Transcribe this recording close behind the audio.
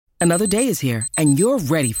Another day is here, and you're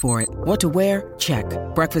ready for it. What to wear? Check.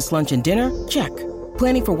 Breakfast, lunch, and dinner? Check.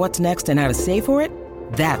 Planning for what's next and how to save for it?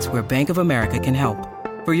 That's where Bank of America can help.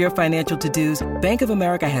 For your financial to-dos, Bank of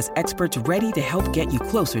America has experts ready to help get you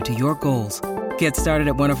closer to your goals. Get started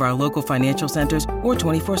at one of our local financial centers or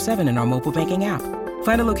 24/7 in our mobile banking app.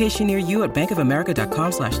 Find a location near you at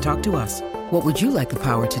bankofamerica.com/talktous. What would you like the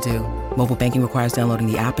power to do? Mobile banking requires downloading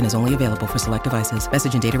the app and is only available for select devices.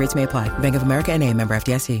 Message and data rates may apply. Bank of America N.A., member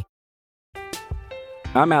FDIC.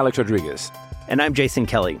 I'm Alex Rodriguez. And I'm Jason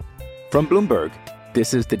Kelly. From Bloomberg,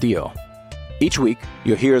 this is The Deal. Each week,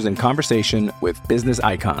 you'll hear us in conversation with business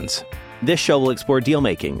icons. This show will explore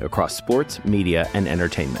deal-making across sports, media, and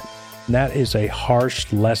entertainment. That is a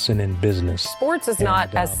harsh lesson in business. Sports is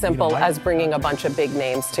not as simple as bringing a bunch of big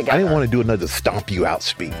names together. I didn't want to do another stomp you out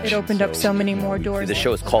speech. It opened up so many more doors. The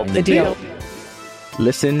show is called The Deal.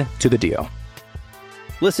 Listen to The Deal.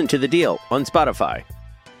 Listen to The Deal on Spotify.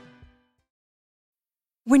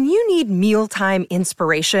 When you need mealtime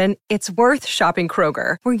inspiration, it's worth shopping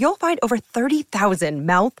Kroger, where you'll find over 30,000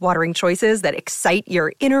 mouth-watering choices that excite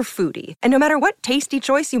your inner foodie. And no matter what tasty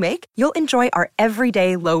choice you make, you'll enjoy our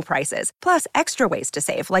everyday low prices, plus extra ways to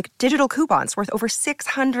save, like digital coupons worth over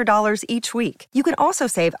 $600 each week. You can also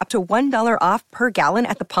save up to $1 off per gallon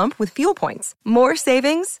at the pump with fuel points. More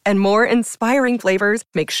savings and more inspiring flavors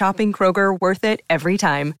make shopping Kroger worth it every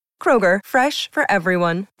time. Kroger, fresh for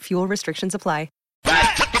everyone. Fuel restrictions apply.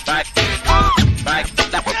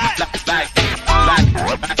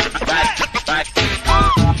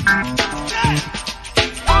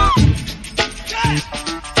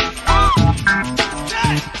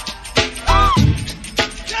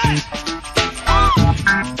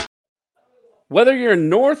 Whether you're in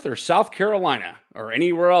North or South Carolina or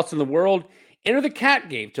anywhere else in the world, enter the Cat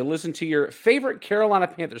Cave to listen to your favorite Carolina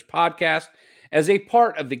Panthers podcast as a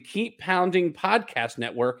part of the Keep Pounding Podcast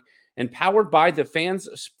Network and powered by the Fans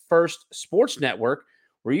First Sports Network,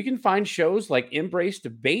 where you can find shows like Embrace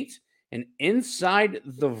Debate and Inside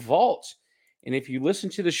the Vault. And if you listen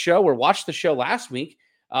to the show or watched the show last week,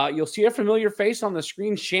 you'll see a familiar face on the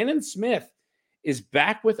screen. Shannon Smith is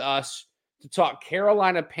back with us to talk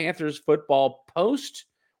Carolina Panthers football post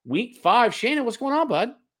week 5. Shannon, what's going on,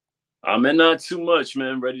 bud? Man, not too much,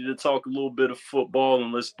 man. Ready to talk a little bit of football,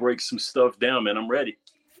 and let's break some stuff down, man. I'm ready.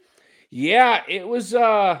 Yeah, it was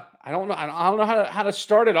I don't know how to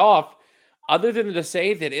start it off other than to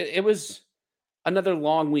say that it was another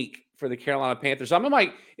long week for the Carolina Panthers.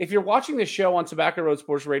 If you're watching this show on Tobacco Road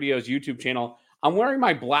Sports Radio's YouTube channel, I'm wearing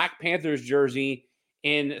my Black Panthers jersey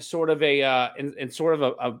in sort of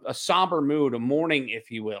a somber mood, a mourning,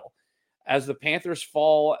 if you will, as the Panthers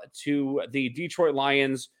fall to the Detroit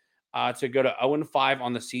Lions to go to 0-5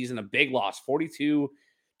 on the season, a big loss,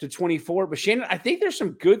 42-24. But Shannon, I think there's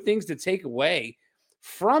some good things to take away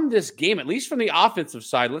from this game, at least from the offensive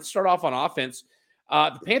side. Let's start off on offense.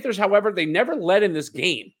 The Panthers, however, they never led in this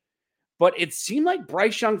game, but it seemed like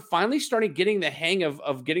Bryce Young finally started getting the hang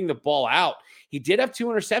of getting the ball out. He did have 2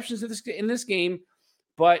 interceptions in this game,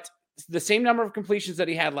 but the same number of completions that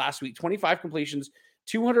he had last week, 25 completions,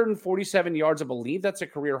 247 yards. I believe that's a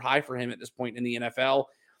career high for him at this point in the NFL.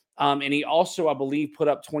 And he also, I believe, put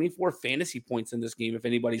up 24 fantasy points in this game, if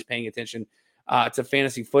anybody's paying attention to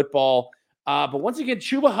fantasy football. But once again,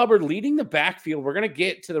 Chuba Hubbard leading the backfield. We're going to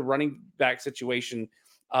get to the running back situation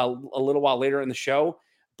a little while later in the show.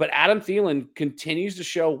 But Adam Thielen continues to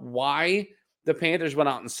show why the Panthers went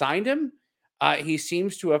out and signed him. He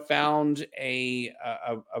seems to have found a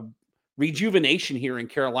rejuvenation here in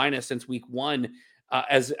Carolina since week 1.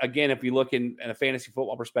 As again, if you look in a fantasy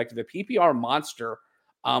football perspective, a PPR monster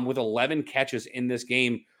with 11 catches in this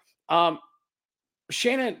game.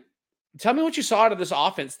 Shannon, tell me what you saw out of this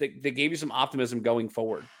offense that gave you some optimism going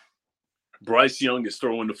forward. Bryce Young is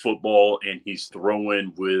throwing the football, and he's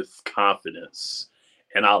throwing with confidence.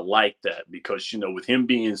 And I like that because, with him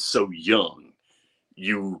being so young,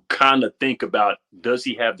 you kind of think about, does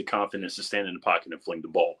he have the confidence to stand in the pocket and fling the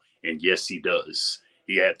ball? And yes, he does.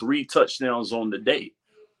 He had 3 touchdowns on the day,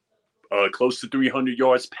 close to 300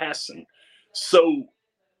 yards passing. So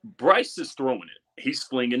Bryce is throwing it. He's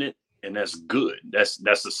flinging it, and that's good. That's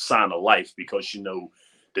a sign of life because,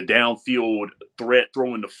 the downfield threat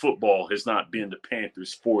throwing the football has not been the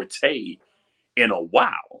Panthers' forte in a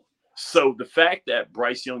while. So the fact that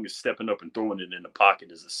Bryce Young is stepping up and throwing it in the pocket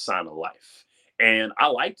is a sign of life. And I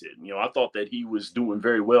liked it. I thought that he was doing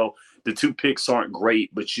very well. The 2 picks aren't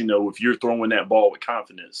great, but, if you're throwing that ball with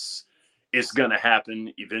confidence, it's going to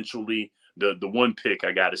happen eventually. The 1 pick,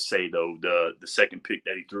 I got to say, though, the second pick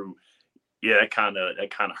that he threw, yeah, that kind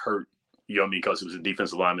of hurt, because it was a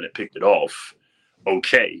defensive lineman that picked it off.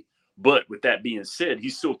 Okay. But with that being said,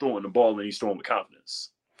 he's still throwing the ball and he's throwing with confidence.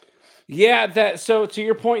 Yeah, so to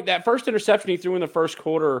your point, that first interception he threw in the first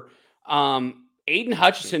quarter, Aiden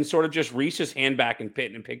Hutchinson sort of just reached his hand back and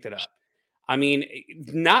picked it up. I mean,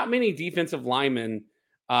 not many defensive linemen,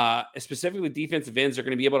 specifically defensive ends, are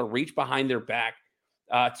going to be able to reach behind their back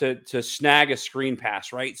to snag a screen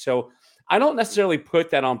pass, right? So I don't necessarily put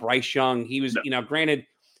that on Bryce Young. He was, granted,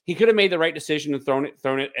 he could have made the right decision and thrown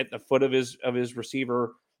it at the foot of his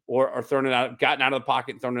receiver or gotten out of the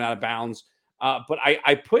pocket and thrown it out of bounds. But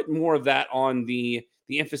I put more of that on the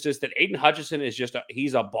emphasis that Aiden Hutchinson is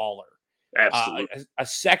he's a baller. Absolutely. A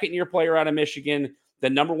second-year player out of Michigan, the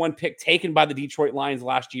number one pick taken by the Detroit Lions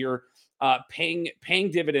last year, paying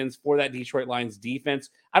dividends for that Detroit Lions defense.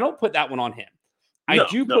 I don't put that one on him. I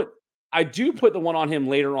do put the one on him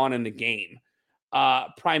later on in the game,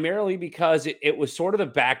 primarily because it was sort of a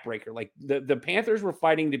backbreaker. Like the Panthers were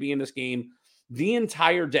fighting to be in this game the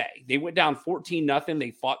entire day. They went down 14-0.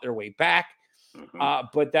 They fought their way back.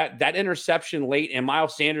 But that interception late, and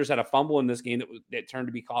Miles Sanders had a fumble in this game that turned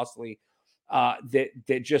to be costly.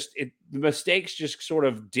 The mistakes just sort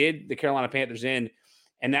of did the Carolina Panthers in,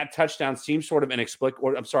 and that touchdown seems sort of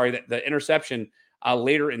inexplicable. The interception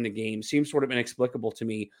later in the game seems sort of inexplicable to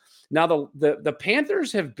me. Now the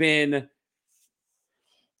Panthers have been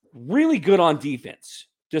really good on defense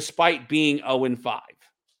despite being 0-5.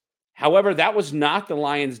 However, that was not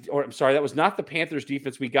the Panthers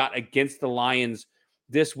defense we got against the Lions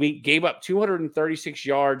this week. Gave up 236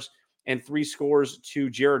 yards and 3 scores to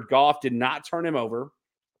Jared Goff, did not turn him over.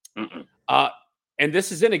 And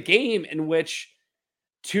this is in a game in which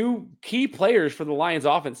 2 key players for the Lions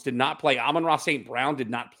offense did not play. Amon-Ra St. Brown did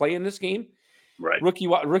not play in this game. Right. Rookie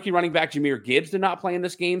running back Jahmyr Gibbs did not play in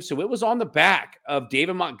this game. So it was on the back of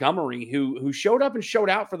David Montgomery, who showed up and showed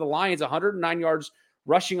out for the Lions, 109 yards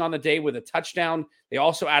rushing on the day with a touchdown. They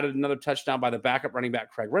also added another touchdown by the backup running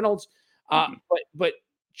back, Craig Reynolds. But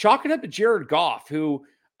chalk it up to Jared Goff, who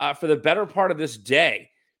for the better part of this day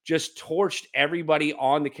just torched everybody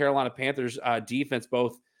on the Carolina Panthers defense,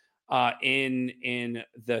 both in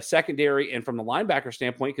the secondary and from the linebacker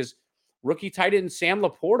standpoint, because rookie tight end Sam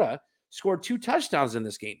Laporta scored 2 touchdowns in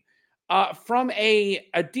this game. From a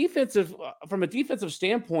defensive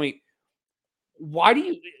standpoint,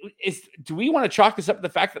 do we want to chalk this up to the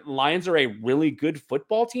fact that the Lions are a really good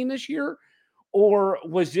football team this year? Or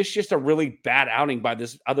was this just a really bad outing by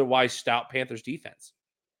this otherwise stout Panthers defense?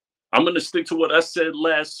 I'm going to stick to what I said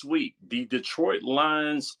last week. The Detroit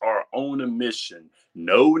Lions are on a mission.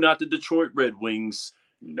 No, not the Detroit Red Wings.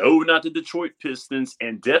 No, not the Detroit Pistons.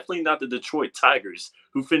 And definitely not the Detroit Tigers,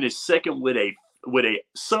 who finished second with a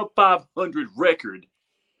sub-500 record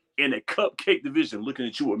in a cupcake division. Looking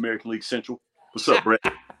at you, American League Central. What's up, Brett?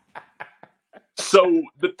 So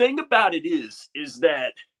the thing about it is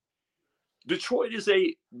that Detroit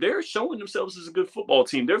they're showing themselves as a good football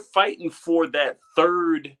team. They're fighting for that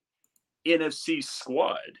third NFC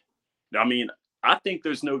squad. I mean, I think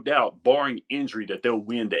there's no doubt, barring injury, that they'll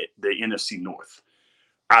win the NFC North.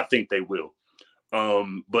 I think they will.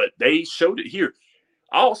 But they showed it here.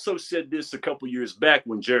 I also said this a couple years back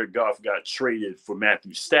when Jared Goff got traded for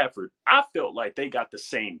Matthew Stafford. I felt like they got the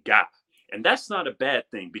same guy. And that's not a bad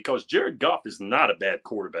thing, because Jared Goff is not a bad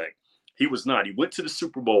quarterback. He was not. He went to the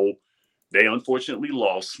Super Bowl. They unfortunately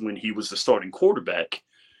lost when he was the starting quarterback.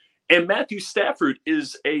 And Matthew Stafford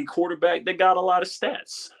is a quarterback that got a lot of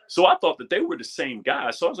stats. So I thought that they were the same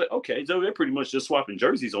guy. So I was like, okay, so they're pretty much just swapping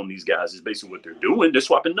jerseys on these guys is basically what they're doing. They're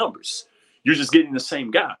swapping numbers. You're just getting the same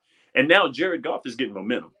guy. And now Jared Goff is getting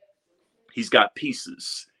momentum. He's got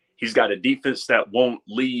pieces. He's got a defense that won't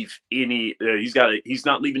leave any he's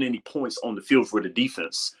not leaving any points on the field for the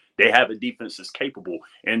defense. They have a defense that's capable,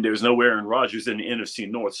 and there's no Aaron Rodgers in the NFC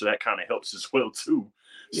North, so that kind of helps as well too.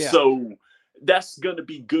 Yeah. So that's going to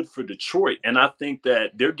be good for Detroit, and I think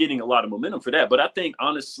that they're getting a lot of momentum for that. But I think,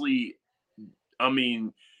 honestly,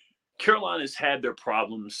 Carolina's had their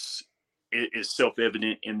problems. It's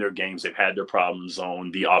self-evident in their games. They've had their problems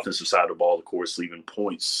on the offensive side of the ball, of course, leaving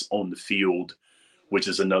points on the field, which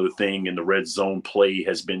is another thing. And the red zone play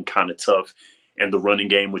has been kind of tough. And the running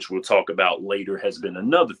game, which we'll talk about later, has been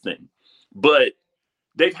another thing. But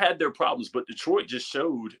they've had their problems. But Detroit just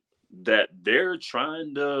showed that they're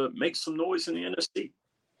trying to make some noise in the NFC.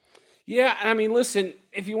 Yeah, I mean, listen,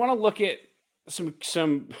 if you want to look at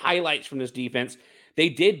some highlights from this defense, they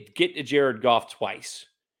did get to Jared Goff twice.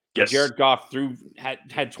 Yes. Jared Goff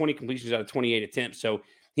had 20 completions out of 28 attempts. So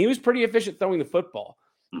he was pretty efficient throwing the football.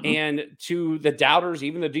 Mm-hmm. And to the doubters,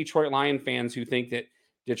 even the Detroit Lion fans who think that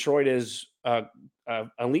Detroit is an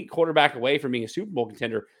elite quarterback away from being a Super Bowl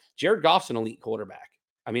contender, Jared Goff's an elite quarterback.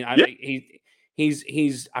 I mean, he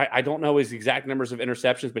I don't know his exact numbers of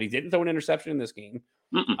interceptions, but he didn't throw an interception in this game.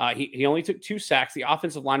 He only took 2 sacks. The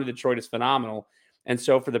offensive line of Detroit is phenomenal. And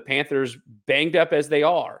so for the Panthers, banged up as they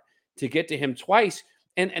are, to get to him twice.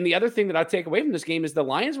 And the other thing that I take away from this game is the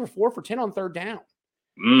Lions were 4 for 10 on third down.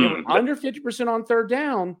 They were under 50% on third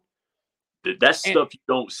down. That's stuff you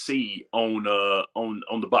don't see on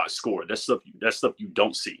the box score. That's stuff you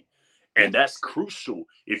don't see. And that's crucial.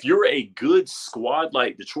 If you're a good squad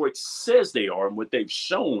like Detroit says they are and what they've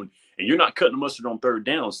shown, and you're not cutting the mustard on third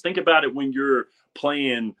downs, think about it when you're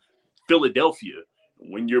playing Philadelphia,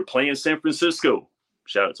 when you're playing San Francisco.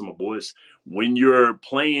 Shout out to my boys. When you're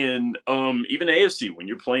playing even the AFC, when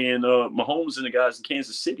you're playing Mahomes and the guys in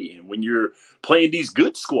Kansas City, and when you're playing these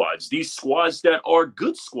good squads, these squads that are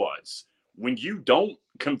good squads, when you don't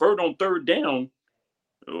convert on third down,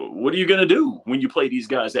 what are you going to do when you play these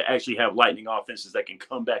guys that actually have lightning offenses that can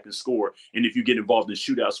come back and score? And if you get involved in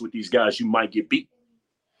shootouts with these guys, you might get beat.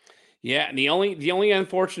 Yeah, and the only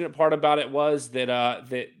unfortunate part about it was that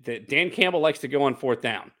that Dan Campbell likes to go on fourth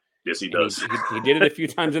down. Yes, he does. He did it a few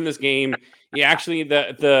times in this game. He actually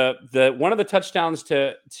the one of the touchdowns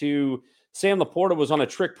to Sam Laporta was on a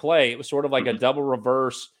trick play. It was sort of like a double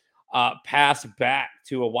reverse pass back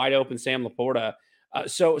to a wide open Sam Laporta.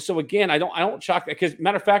 So again, I don't chalk that, because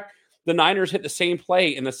matter of fact, the Niners hit the same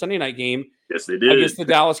play in the Sunday night game. Yes, they did, against the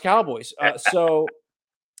Dallas Cowboys. So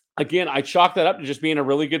again, I chalk that up to just being a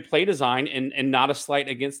really good play design and not a slight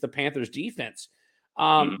against the Panthers defense.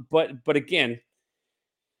 But again,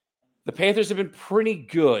 the Panthers have been pretty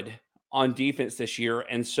good on defense this year,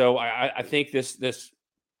 and so I think this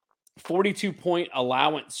 42-point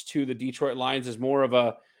allowance to the Detroit Lions is more of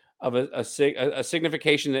a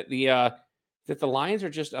signification that the Lions are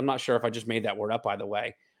just, I'm not sure if I just made that word up, by the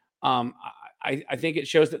way. I think it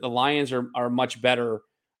shows that the Lions are much better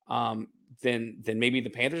than maybe the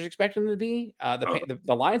Panthers expect them to be.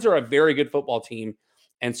 The Lions are a very good football team,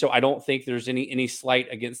 and so I don't think there's any slight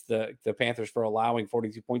against the Panthers for allowing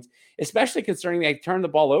 42 points, especially considering they turned the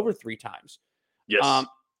ball over 3 times. Yes.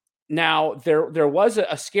 Now, there was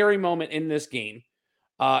a scary moment in this game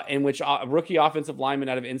in which a rookie offensive lineman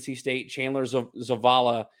out of NC State, Chandler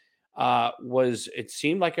Zavala, it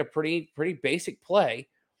seemed like a pretty basic play,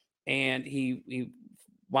 and he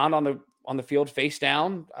wound on the field face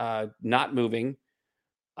down, not moving.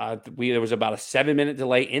 There was about a 7-minute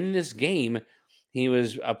delay in this game. He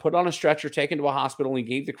was put on a stretcher, taken to a hospital, and he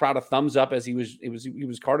gave the crowd a thumbs up as he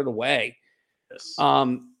was carted away. Yes.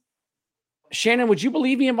 Shannon, would you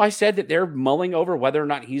believe me if I said that they're mulling over whether or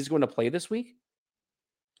not he's going to play this week?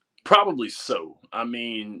 Probably so. I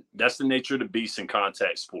mean, that's the nature of the beast in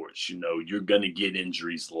contact sports. You're going to get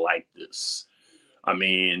injuries like this. I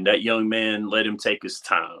mean, that young man, let him take his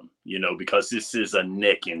time, because this is a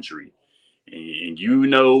neck injury. And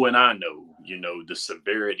and I know, the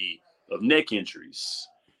severity of neck injuries.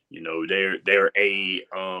 They're a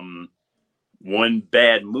one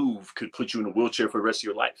bad move could put you in a wheelchair for the rest of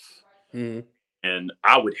your life. Mm-hmm. And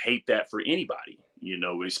I would hate that for anybody,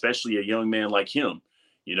 especially a young man like him.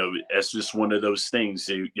 That's just one of those things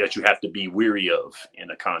that you have to be weary of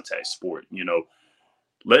in a contact sport.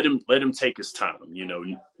 Let him take his time,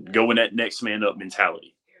 go in that next man up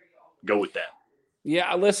mentality. Go with that.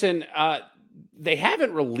 Yeah, listen, they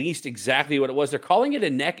haven't released exactly what it was. They're calling it a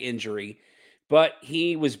neck injury, but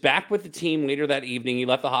he was back with the team later that evening. He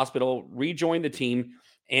left the hospital, rejoined the team,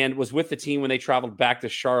 and was with the team when they traveled back to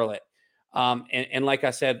Charlotte. And like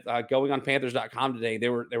I said, going on Panthers.com today, they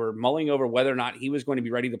were mulling over whether or not he was going to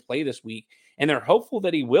be ready to play this week, and they're hopeful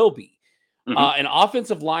that he will be. An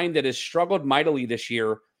offensive line that has struggled mightily this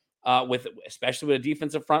year, especially with a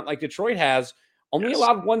defensive front like Detroit has, only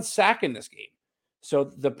allowed 1 sack in this game. So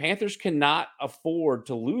the Panthers cannot afford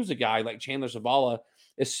to lose a guy like Chandler Zavala,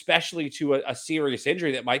 especially to a serious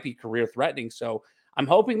injury that might be career-threatening. So I'm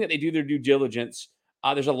hoping that they do their due diligence.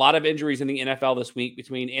 There's a lot of injuries in the NFL this week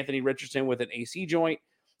between Anthony Richardson with an AC joint.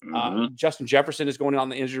 Justin Jefferson is going on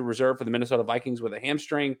the injured reserve for the Minnesota Vikings with a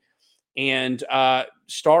hamstring. And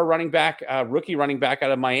star running back, rookie running back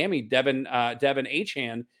out of Miami, Devin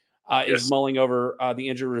Achane, is mulling over the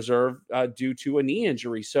injured reserve due to a knee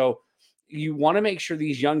injury. So you want to make sure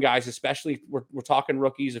these young guys, especially we're talking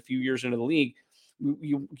rookies a few years into the league,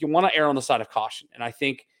 you want to err on the side of caution. And I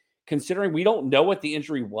think, considering we don't know what the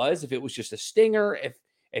injury was, if it was just a stinger,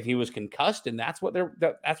 if he was concussed, and that's what they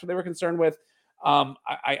were concerned with,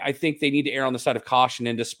 I think they need to err on the side of caution.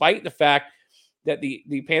 And despite the fact that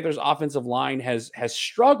the Panthers offensive line has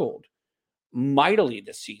struggled mightily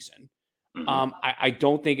this season, I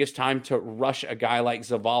don't think it's time to rush a guy like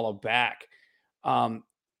Zavala back,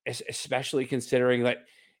 especially considering that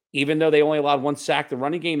Even though they only allowed 1 sack, the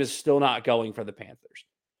running game is still not going for the Panthers.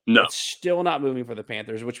 No. It's still not moving for the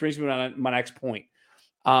Panthers, which brings me to my next point,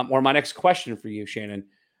 or my next question for you, Shannon.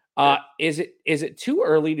 Is it too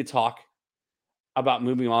early to talk about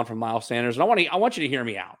moving on from Miles Sanders? And I want you to hear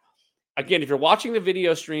me out. Again, if you're watching the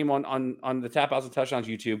video stream on the Tap Outs and Touchdowns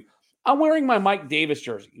YouTube, I'm wearing my Mike Davis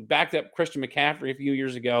jersey. He backed up Christian McCaffrey a few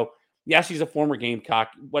years ago. Yes, he's a former Gamecock,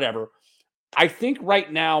 whatever. I think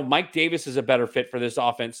right now Mike Davis is a better fit for this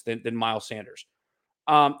offense than Miles Sanders.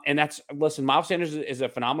 And listen, Miles Sanders is a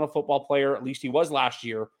phenomenal football player. At least he was last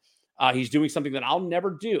year. He's doing something that I'll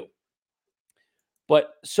never do.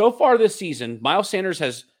 But so far this season, Miles Sanders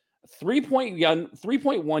has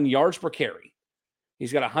 3.1 yards per carry.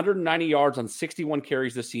 He's got 190 yards on 61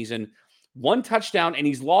 carries this season, 1 touchdown, and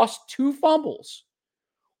he's lost 2 fumbles,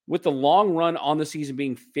 with the long run on the season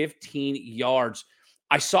being 15 yards.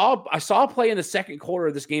 I saw a play in the second quarter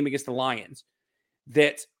of this game against the Lions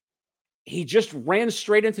that he just ran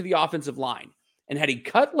straight into the offensive line. And had he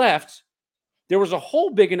cut left, there was a hole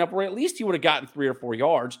big enough where at least he would have gotten 3 or 4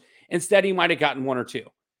 yards. Instead, he might have gotten 1 or 2.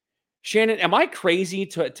 Shannon, am I crazy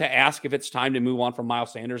to ask if it's time to move on from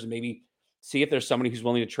Miles Sanders and maybe see if there's somebody who's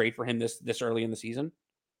willing to trade for him this early in the season?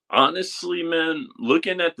 Honestly, man,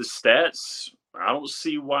 looking at the stats, I don't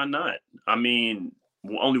see why not. I mean,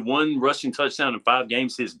 only 1 rushing touchdown in 5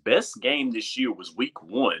 games. His best game this year was week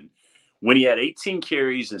 1 when he had 18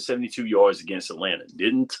 carries and 72 yards against Atlanta.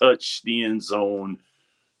 Didn't touch the end zone,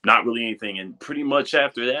 not really anything. And pretty much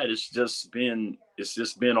after that, it's just been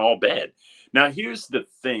all bad. Now, here's the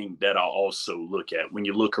thing that I also look at when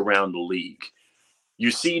you look around the league.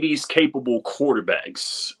 You see these capable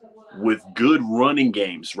quarterbacks with good running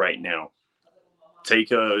games right now. Take,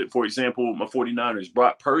 for example, my 49ers.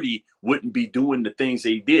 Brock Purdy wouldn't be doing the things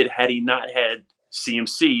they did had he not had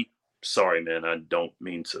CMC. Sorry, man, I don't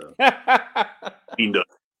mean to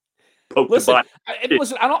poke listen, the body.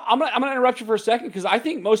 Listen, I'm gonna interrupt you for a second because I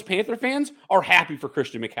think most Panther fans are happy for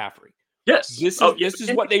Christian McCaffrey. Yes, this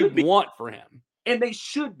is what they want for him. And they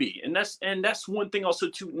should be. And that's one thing also,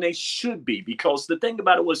 too. And they should be, because the thing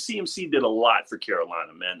about it was CMC did a lot for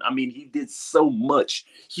Carolina, man. I mean, he did so much.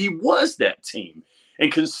 He was that team.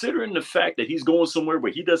 And considering the fact that he's going somewhere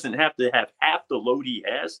where he doesn't have to have half the load he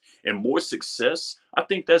has and more success, I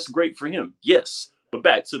think that's great for him. Yes. But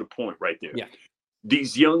back to the point right there. Yeah.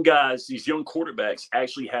 These young guys, these young quarterbacks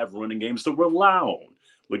actually have running games to rely on.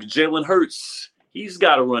 Look at Jalen Hurts. He's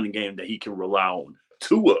got a running game that he can rely on.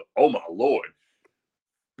 Tua, oh my Lord.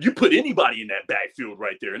 You put anybody in that backfield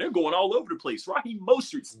right there, and they're going all over the place. Raheem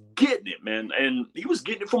Mostert's getting it, man. And he was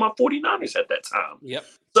getting it for my 49ers at that time. Yep.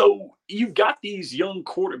 So you've got these young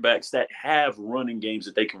quarterbacks that have running games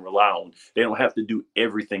that they can rely on. They don't have to do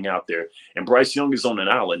everything out there. And Bryce Young is on an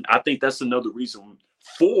island. I think that's another reason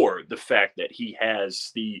for the fact that he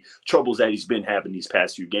has the troubles that he's been having these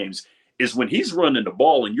past few games is when he's running the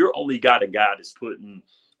ball and you're only got a guy that's putting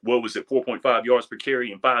 – what was it, 4.5 yards per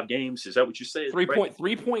carry in 5 games? Is that what you said?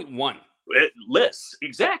 3.1. Less,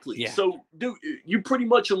 exactly. Yeah. So, dude, you pretty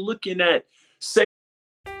much are looking at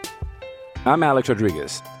I'm Alex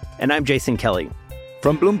Rodriguez. And I'm Jason Kelly.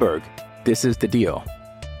 From Bloomberg, this is The Deal.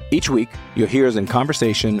 Each week, you'll hear us in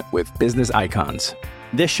conversation with business icons.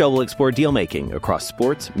 This show will explore deal-making across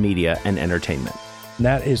sports, media, and entertainment.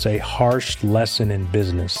 That is a harsh lesson in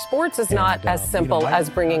business. Sports is not as simple as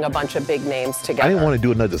bringing a bunch of big names together. I didn't want to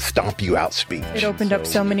do another stomp you out speech. It opened up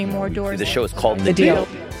so many more doors. The show is called The Deal.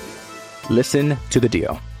 Listen to The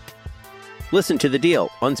Deal. Listen to The Deal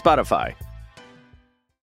on Spotify.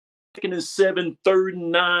 2nd and 7, 3rd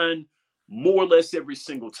and 9, more or less every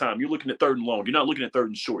single time. You're looking at 3rd and long. You're not looking at 3rd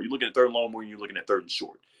and short. You're looking at 3rd and long more than you're looking at 3rd and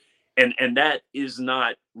short. And that is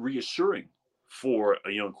not reassuring for a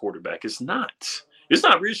young quarterback. It's not. It's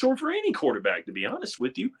not reassuring for any quarterback, to be honest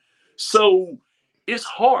with you. So it's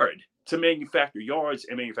hard to manufacture yards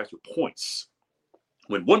and manufacture points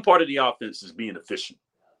when one part of the offense is being efficient.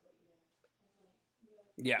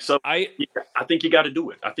 Yeah. So I think you got to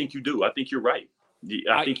do it. I think you do. I think you're right.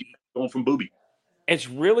 I think you're going from booby. It's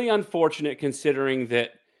really unfortunate considering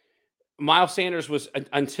that Miles Sanders was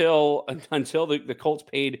until the Colts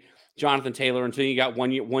paid Jonathan Taylor, until you got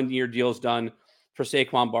one year deals done for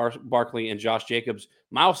Saquon Barkley and Josh Jacobs.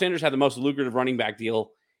 Miles Sanders had the most lucrative running back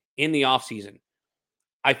deal in the offseason.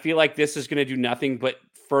 I feel like this is going to do nothing but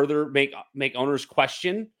further make owners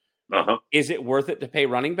question, is it worth it to pay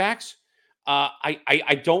running backs?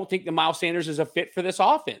 I don't think that Miles Sanders is a fit for this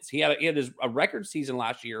offense. He had a record season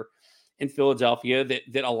last year in Philadelphia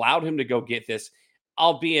that allowed him to go get this,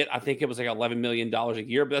 albeit I think it was like $11 million a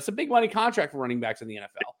year, but that's a big money contract for running backs in the NFL.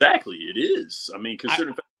 Exactly, it is. I mean,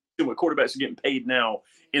 considering what quarterbacks are getting paid now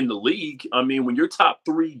in the league. I mean, when your top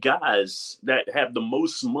 3 guys that have the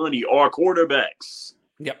most money are quarterbacks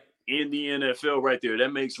in the NFL right there,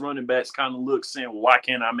 that makes running backs kind of look saying, well, why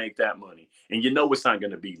can't I make that money? And you know it's not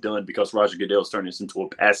going to be done because Roger Goodell's turned this into a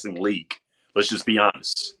passing league. Let's just be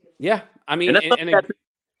honest. Yeah. I mean,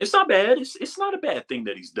 it's not bad. It's not a bad thing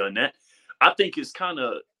that he's done that. I think it's kind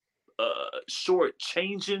of short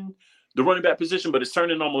changing the running back position, but it's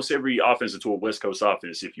turning almost every offense into a West Coast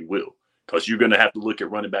offense, if you will, because you're going to have to look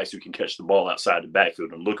at running backs who can catch the ball outside the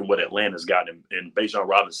backfield, and look at what Atlanta's got in Bijan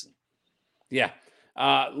Robinson. Yeah.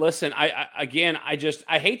 Listen,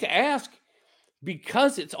 I hate to ask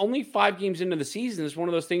because it's only 5 games into the season. It's one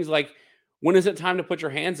of those things like, when is it time to put your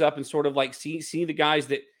hands up and sort of like see the guys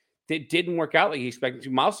that didn't work out like you expected to?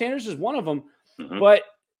 Miles Sanders is one of them. Mm-hmm. But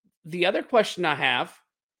the other question I have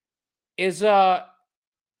is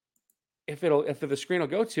if the screen will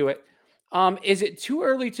go to it, is it too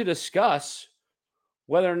early to discuss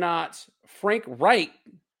whether or not Frank Reich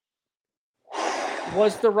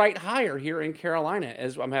was the right hire here in Carolina?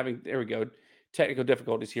 As I'm having, there we go, technical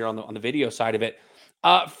difficulties here on the video side of it.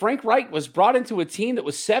 Frank Reich was brought into a team that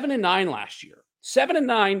was 7-9 last year,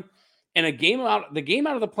 7-9, and the game out of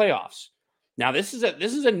the playoffs. Now this is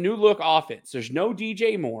a new look offense. There's no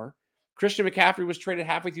DJ Moore. Christian McCaffrey was traded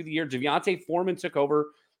halfway through the year. Devontae Foreman took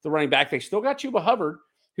over the running back. They still got Chuba Hubbard,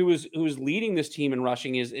 who is leading this team in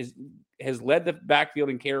rushing, has led the backfield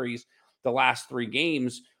in carries the last 3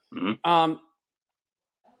 games. Mm-hmm.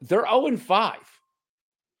 They're 0-5.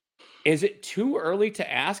 Is it too early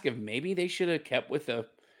to ask if maybe they should have kept with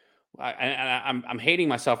I'm hating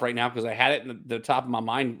myself right now because I had it in the top of my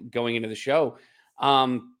mind going into the show.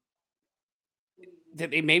 That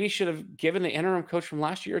they maybe should have given the interim coach from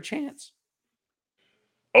last year a chance.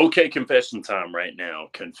 Okay, confession time right now.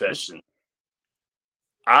 Confession.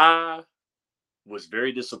 I was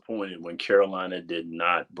very disappointed when Carolina did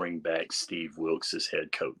not bring back Steve Wilks as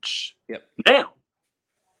head coach. Yep. Now,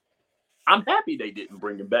 I'm happy they didn't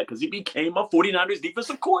bring him back because he became a 49ers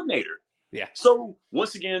defensive coordinator. Yeah. So,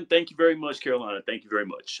 once again, thank you very much, Carolina. Thank you very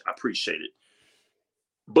much. I appreciate it.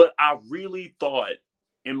 But I really thought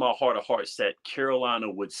in my heart of hearts that Carolina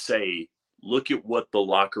would say, look at what the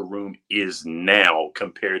locker room is now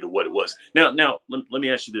compared to what it was. Now, let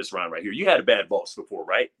me ask you this, Ryan, right here. You had a bad boss before,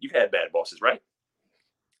 right? You've had bad bosses, right?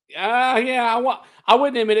 Yeah. I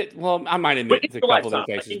wouldn't admit it. Well, I might admit it to a couple of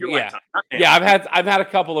their cases. Yeah. I've had a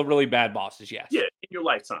couple of really bad bosses. Yes. Yeah, in your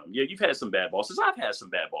lifetime. Yeah, you've had some bad bosses. I've had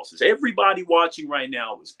some bad bosses. Everybody watching right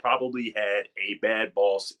now has probably had a bad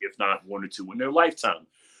boss, if not 1 or 2 in their lifetime.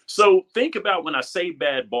 So think about when I say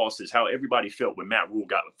bad bosses, how everybody felt when Matt Rule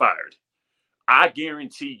got fired. I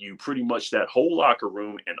guarantee you pretty much that whole locker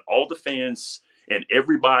room and all the fans and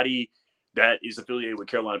everybody that is affiliated with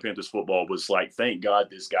Carolina Panthers football was like, thank God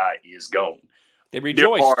this guy is gone. They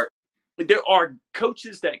rejoiced. There are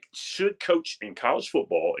coaches that should coach in college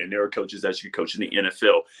football, and there are coaches that should coach in the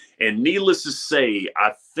NFL. And needless to say,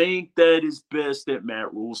 I think that is best that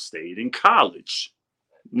Matt Rule stayed in college.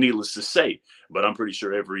 Needless to say. But I'm pretty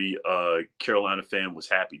sure every Carolina fan was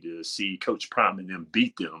happy to see Coach Prime and them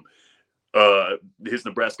beat them. His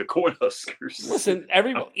Nebraska Cornhuskers. Listen,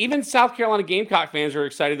 even South Carolina Gamecock fans are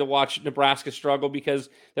excited to watch Nebraska struggle because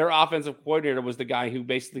their offensive coordinator was the guy who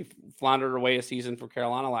basically floundered away a season for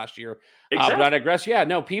Carolina last year. Exactly. But I digress. Yeah,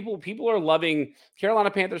 no, people are loving, Carolina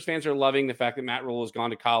Panthers fans are loving the fact that Matt Rule has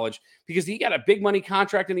gone to college because he got a big money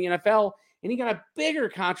contract in the NFL and he got a bigger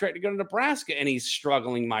contract to go to Nebraska and he's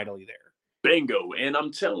struggling mightily there. Bingo. And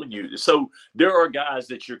I'm telling you, so there are guys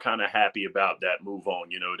that you're kind of happy about that move on,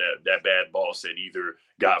 that bad boss that either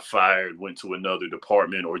got fired, went to another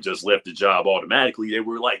department, or just left the job automatically. They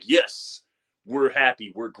were like, yes, we're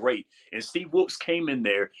happy, we're great. And Steve Wilks came in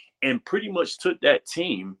there and pretty much took that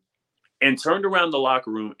team and turned around the locker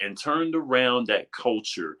room and turned around that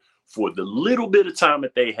culture for the little bit of time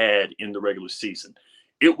that they had in the regular season.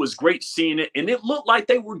 It was great seeing it, and it looked like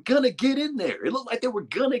they were going to get in there. It looked like they were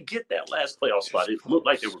going to get that last playoff spot. It looked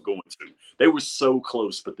like they were going to. They were so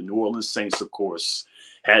close, but the New Orleans Saints, of course,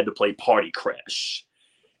 had to play party crash.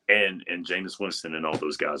 And Jameis Winston and all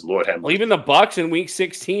those guys, Lord have mercy. Well, even the Bucs in week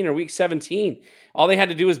 16 or week 17, all they had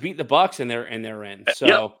to do was beat the Bucs and they're in. So,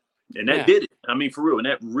 yep. And that did it. I mean, for real, and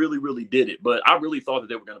that really, really did it. But I really thought that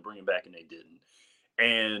they were going to bring him back, and they didn't.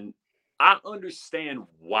 And I understand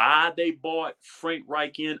why they bought Frank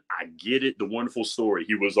Reich in. I get it. The wonderful story.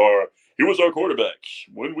 He was our quarterback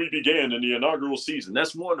when we began in the inaugural season.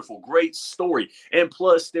 That's wonderful. Great story. And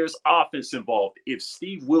plus, there's offense involved. If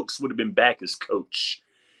Steve Wilks would have been back as coach,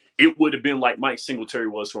 it would have been like Mike Singletary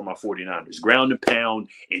was for my 49ers, ground and pound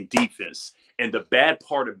and defense. And the bad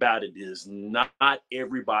part about it is not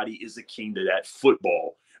everybody is a king to that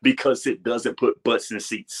football because it doesn't put butts in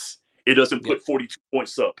seats. It doesn't put 42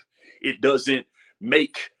 points up. It doesn't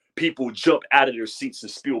make people jump out of their seats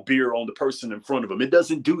and spill beer on the person in front of them. It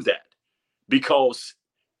doesn't do that because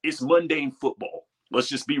it's mundane football. Let's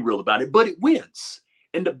just be real about it. But it wins.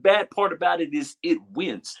 And the bad part about it is it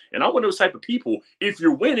wins. And I'm one of those type of people. If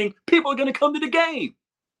you're winning, people are going to come to the game.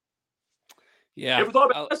 Yeah. Ever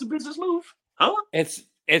thought about that's a business move? Huh? It's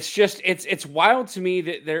wild to me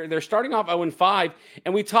that they're starting off 0-5.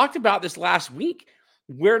 And we talked about this last week.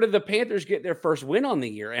 Where did the Panthers get their first win on the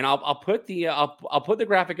year? And I'll put the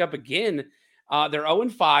graphic up again. They're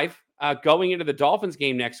 0-5 going into the Dolphins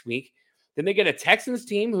game next week. Then they get a Texans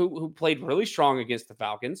team who played really strong against the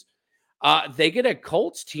Falcons. They get a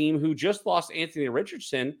Colts team who just lost Anthony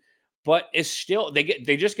Richardson, but is still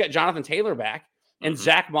they just get Jonathan Taylor back, and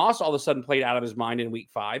Zach Moss all of a sudden played out of his mind in Week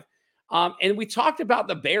 5. And we talked about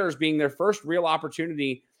the Bears being their first real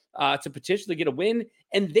opportunity to potentially get a win,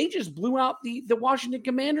 and they just blew out the Washington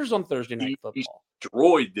Commanders on Thursday Night Football.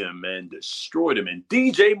 Destroyed them, man. Destroyed them. And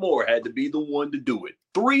DJ Moore had to be the one to do it.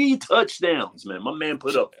 3 touchdowns, man. My man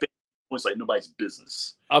put up points like nobody's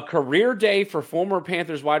business. A career day for former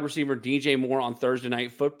Panthers wide receiver DJ Moore on Thursday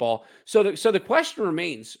Night Football. So the question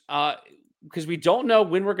remains, because we don't know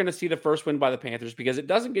when we're going to see the first win by the Panthers, because it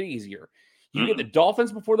doesn't get easier. You get the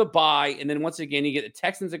Dolphins before the bye, and then once again, you get the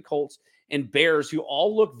Texans and Colts and Bears, who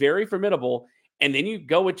all look very formidable. And then you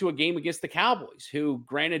go into a game against the Cowboys, who,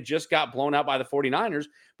 granted, just got blown out by the 49ers,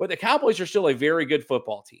 but the Cowboys are still a very good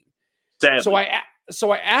football team. Sadly.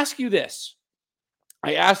 So I ask you this.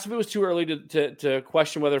 I asked if it was too early to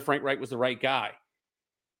question whether Frank Reich was the right guy.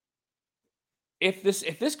 If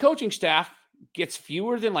this coaching staff gets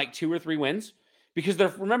fewer than like 2 or 3 wins, because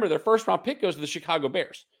remember their first round pick goes to the Chicago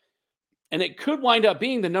Bears, and it could wind up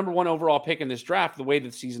being the number 1 overall pick in this draft, the way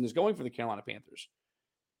the season is going for the Carolina Panthers.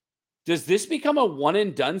 Does this become a one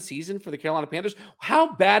and done season for the Carolina Panthers?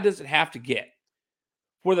 How bad does it have to get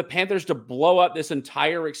for the Panthers to blow up this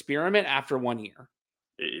entire experiment after 1 year?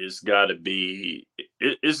 They've got to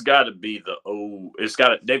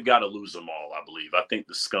lose them all, I believe. I think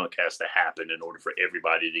the skunk has to happen in order for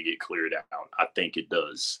everybody to get cleared out. I think it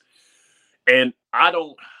does. And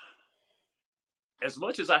as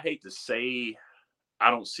much as I hate to say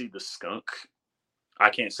I don't see the skunk,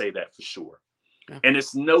 I can't say that for sure. Yeah. And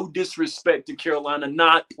it's no disrespect to Carolina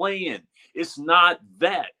not playing. It's not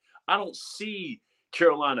that. I don't see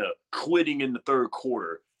Carolina quitting in the third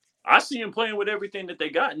quarter. I see them playing with everything that they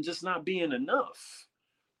got and just not being enough.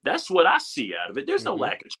 That's what I see out of it. There's no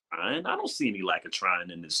lack of trying. I don't see any lack of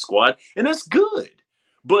trying in this squad, and that's good.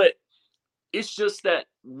 But it's just that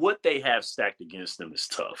what they have stacked against them is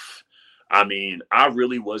tough. I mean, I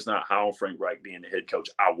really was not high on Frank Reich being the head coach.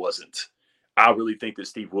 I wasn't. I really think that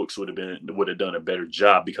Steve Wilkes would have done a better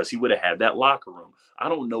job because he would have had that locker room. I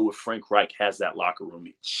don't know if Frank Reich has that locker room.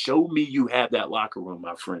 Show me you have that locker room,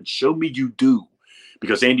 my friend. Show me you do.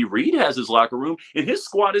 Because Andy Reid has his locker room, and his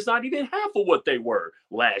squad is not even half of what they were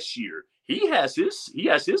last year. He has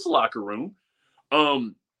his locker room.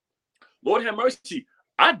 Lord have mercy.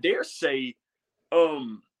 I dare say.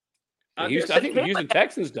 I think the Houston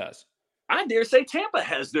Texans does. I dare say Tampa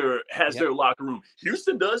has their locker room.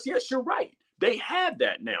 Houston does. Yes, you're right. They have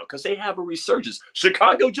that now because they have a resurgence.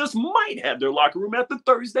 Chicago just might have their locker room after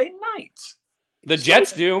Thursday night. The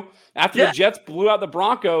Jets do. After the Jets blew out the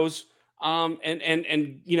Broncos.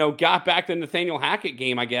 And got back the Nathaniel Hackett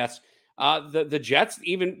game, I guess. The Jets,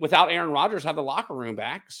 even without Aaron Rodgers, have the locker room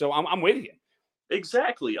back. So I'm with you.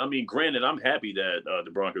 Exactly. I mean, granted, I'm happy that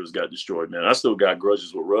the Broncos got destroyed, man. I still got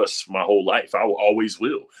grudges with Russ my whole life. I always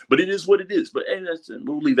will. But it is what it is. But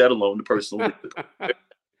we'll leave that alone, the personal.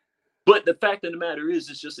 But the fact of the matter is,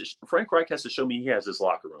 it's just Frank Reich has to show me he has his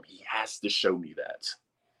locker room. He has to show me that.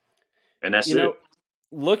 And that's it.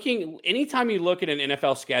 Anytime you look at an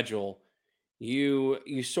NFL schedule,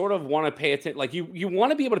 you sort of want to pay attention. Like you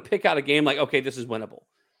want to be able to pick out a game like, okay, this is winnable.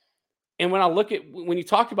 And when you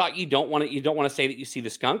talk about you don't want to say that you see the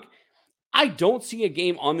skunk, I don't see a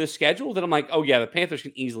game on this schedule that I'm like, oh yeah, the Panthers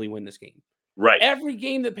can easily win this game. Right. Every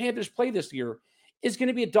game that Panthers play this year is going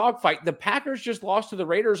to be a dogfight. The Packers just lost to the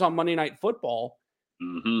Raiders on Monday Night Football,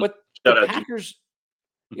 but the Packers,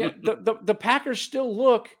 the Packers still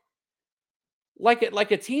look like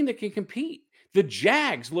a team that can compete. The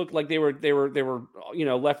Jags looked like they were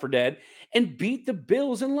left for dead and beat the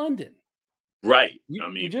Bills in London. Right.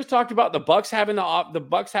 You just talked about the Bucs having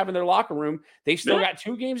their locker room. They still got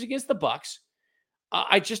 2 games against the Bucs.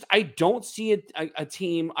 I don't see a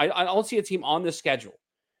team. I don't see a team on this schedule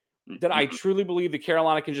that I truly believe that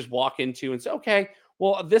Carolina can just walk into and say, okay,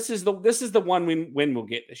 well, this is the one win we'll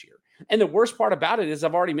get this year. And the worst part about it is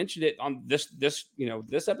I've already mentioned it on this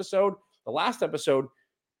episode, the last episode.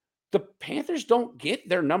 The Panthers don't get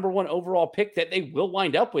their number one overall pick that they will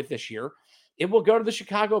wind up with this year. It will go to the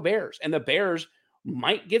Chicago Bears, and the Bears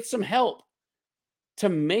might get some help to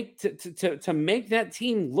make that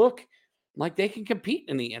team look like they can compete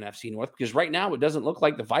in the NFC North, because right now it doesn't look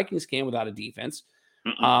like the Vikings can without a defense.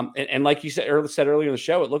 And like you said earlier in the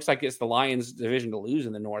show, it looks like it's the Lions division to lose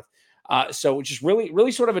in the North. So it's just really,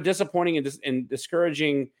 really sort of a disappointing and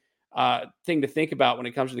discouraging thing to think about when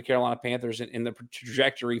it comes to the Carolina Panthers and the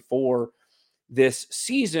trajectory for this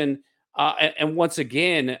season. And once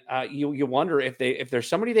again, you wonder if there's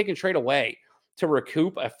somebody they can trade away to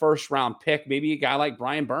recoup a first round pick, maybe a guy like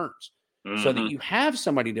Brian Burns, so that you have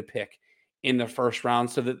somebody to pick in the first round,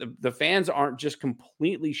 so that the fans aren't just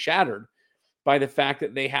completely shattered by the fact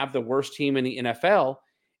that they have the worst team in the NFL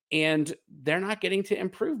and they're not getting to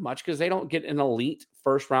improve much because they don't get an elite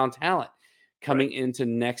first round talent coming into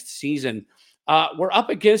next season. We're up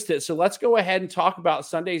against it. So let's go ahead and talk about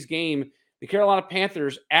Sunday's game. The Carolina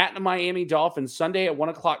Panthers at the Miami Dolphins, Sunday at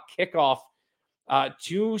 1:00 kickoff.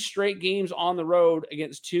 2 straight games on the road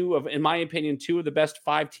against in my opinion, two of the best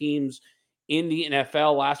 5 teams in the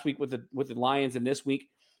NFL. Last week with the Lions, and this week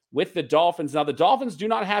with the Dolphins. Now, the Dolphins do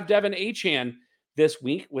not have Devin Achane this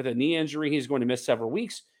week with a knee injury. He's going to miss several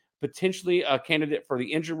weeks, potentially a candidate for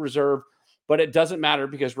the injured reserve, but it doesn't matter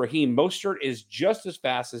because Raheem Mostert is just as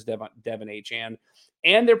fast as Devin Achane,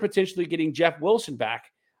 and they're potentially getting Jeff Wilson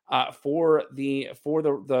back for the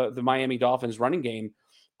Miami Dolphins running game.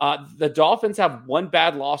 The Dolphins have one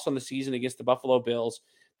bad loss on the season against the Buffalo Bills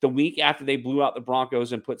the week after they blew out the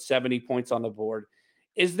Broncos and put 70 points on the board.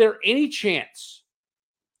 Is there any chance,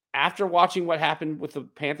 after watching what happened with the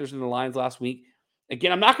Panthers and the Lions last week,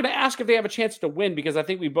 again, I'm not going to ask if they have a chance to win because I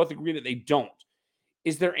think we both agree that they don't.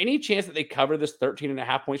 Is there any chance that they cover this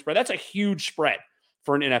 13.5-point spread? That's a huge spread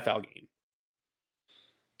for an NFL game.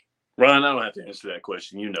 Ron, I don't have to answer that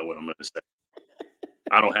question. You know what I'm going to say.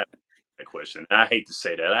 I don't have that question. I hate to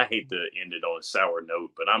say that. I hate to end it on a sour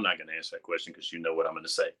note, but I'm not going to answer that question because you know what I'm going to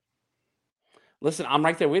say. Listen, I'm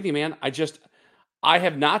right there with you, man. I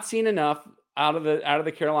have not seen enough out of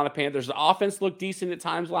the Carolina Panthers. The offense looked decent at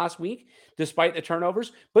times last week, despite the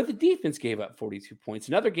turnovers, but the defense gave up 42 points.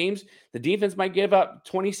 In other games, the defense might give up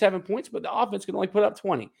 27 points, but the offense can only put up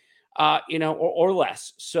 20, or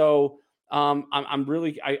less. So I'm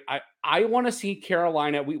really, I want to see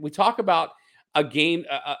Carolina. We talk about a game,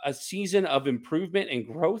 a season of improvement and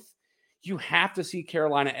growth. You have to see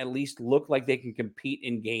Carolina at least look like they can compete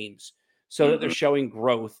in games so that they're showing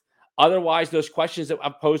growth. Otherwise, those questions that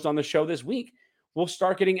I've posed on the show this week will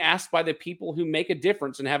start getting asked by the people who make a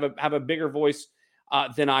difference and have a bigger voice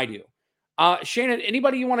than I do. Shannon,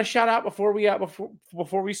 anybody you want to shout out before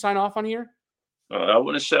we sign off on here? I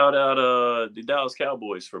want to shout out the Dallas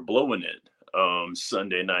Cowboys for blowing it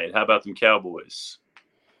Sunday night. How about them Cowboys?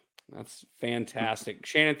 That's fantastic.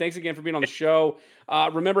 Shannon, thanks again for being on the show.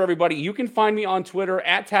 Remember, everybody, you can find me on Twitter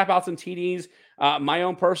at Tapouts and TDs. My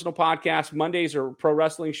own personal podcast. Mondays are pro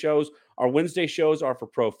wrestling shows. Our Wednesday shows are for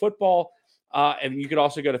pro football. And you can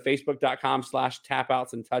also go to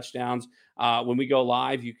facebook.com/tapouts and touchdowns. When we go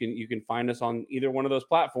live, you can find us on either one of those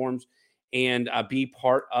platforms and be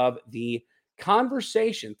part of the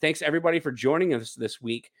conversation. Thanks, everybody, for joining us this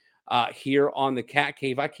week here on the Cat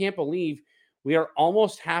Cave. I can't believe we are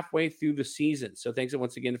almost halfway through the season. So thanks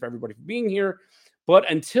once again for everybody for being here. But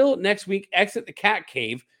until next week, exit the Cat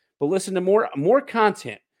Cave, but listen to more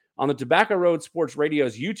content on the Tobacco Road Sports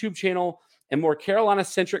Radio's YouTube channel and more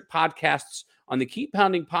Carolina-centric podcasts on the Keep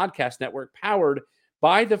Pounding Podcast Network, powered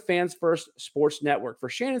by the Fans First Sports Network. For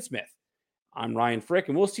Shannon Smith, I'm Ryan Frick,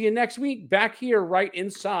 and we'll see you next week back here right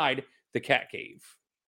inside the Cat Cave.